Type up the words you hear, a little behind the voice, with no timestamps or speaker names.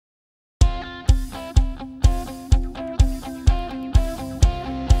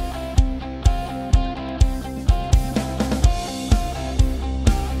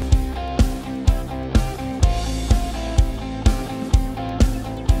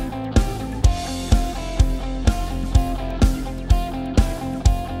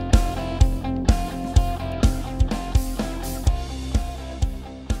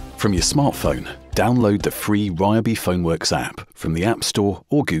From your smartphone, download the free RYOBI PhoneWorks app from the App Store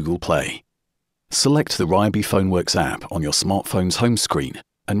or Google Play. Select the RYOBI PhoneWorks app on your smartphone's home screen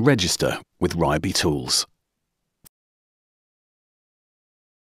and register with RYOBI Tools.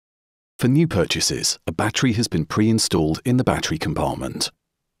 For new purchases, a battery has been pre-installed in the battery compartment.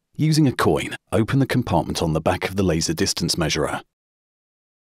 Using a coin, open the compartment on the back of the laser distance measurer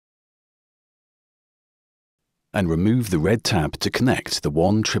and remove the red tab to connect the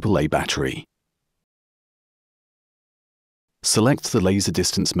 1 AAA battery. Select the laser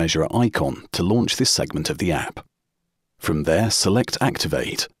distance measurer icon to launch this segment of the app. From there, select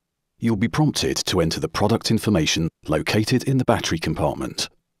Activate. You'll be prompted to enter the product information located in the battery compartment.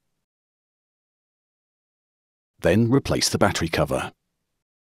 Then replace the battery cover.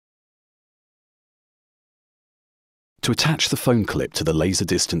 To attach the phone clip to the laser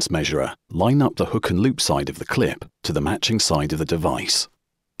distance measurer, line up the hook and loop side of the clip to the matching side of the device.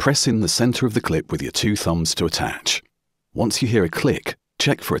 Press in the center of the clip with your 2 thumbs to attach. Once you hear a click,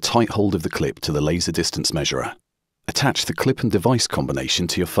 check for a tight hold of the clip to the laser distance measurer. Attach the clip and device combination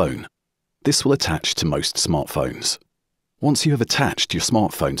to your phone. This will attach to most smartphones. Once you have attached your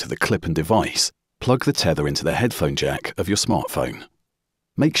smartphone to the clip and device, plug the tether into the headphone jack of your smartphone.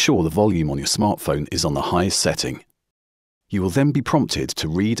 Make sure the volume on your smartphone is on the highest setting. You will then be prompted to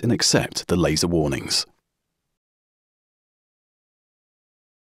read and accept the laser warnings.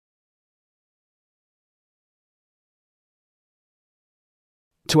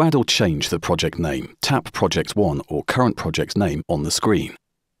 To add or change the project name, tap Project 1 or current project name on the screen.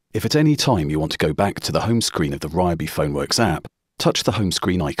 If at any time you want to go back to the home screen of the RYOBI PhoneWorks app, touch the home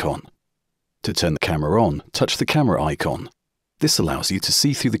screen icon. To turn the camera on, touch the camera icon. This allows you to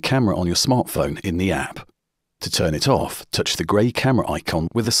see through the camera on your smartphone in the app. To turn it off, touch the grey camera icon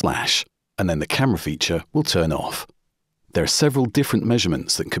with a slash, and then the camera feature will turn off. There are several different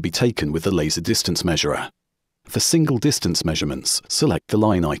measurements that could be taken with the laser distance measurer. For single distance measurements, select the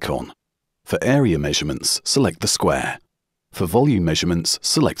line icon. For area measurements, select the square. For volume measurements,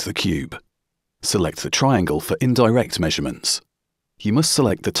 select the cube. Select the triangle for indirect measurements. You must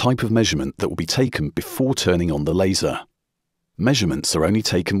select the type of measurement that will be taken before turning on the laser. Measurements are only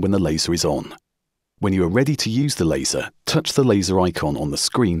taken when the laser is on. When you are ready to use the laser, touch the laser icon on the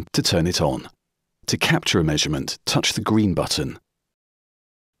screen to turn it on. To capture a measurement, touch the green button.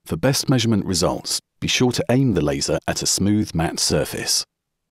 For best measurement results, be sure to aim the laser at a smooth, matte surface.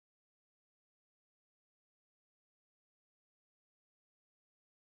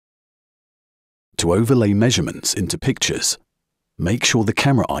 To overlay measurements into pictures, make sure the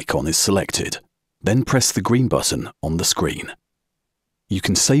camera icon is selected, then press the green button on the screen. You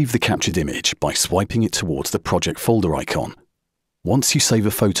can save the captured image by swiping it towards the project folder icon. Once you save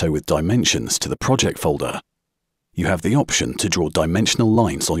a photo with dimensions to the project folder, you have the option to draw dimensional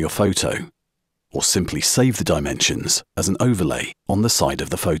lines on your photo, or simply save the dimensions as an overlay on the side of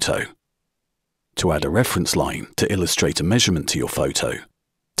the photo. To add a reference line to illustrate a measurement to your photo,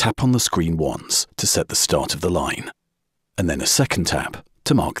 tap on the screen once to set the start of the line, and then a second tap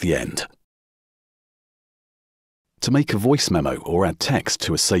to mark the end. To make a voice memo or add text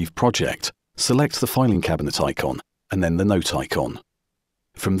to a saved project, select the filing cabinet icon and then the note icon.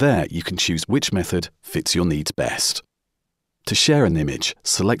 From there, you can choose which method fits your needs best. To share an image,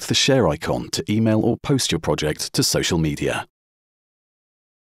 select the share icon to email or post your project to social media.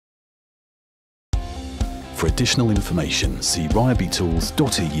 For additional information, see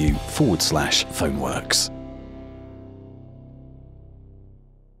ryobitools.eu/phoneworks.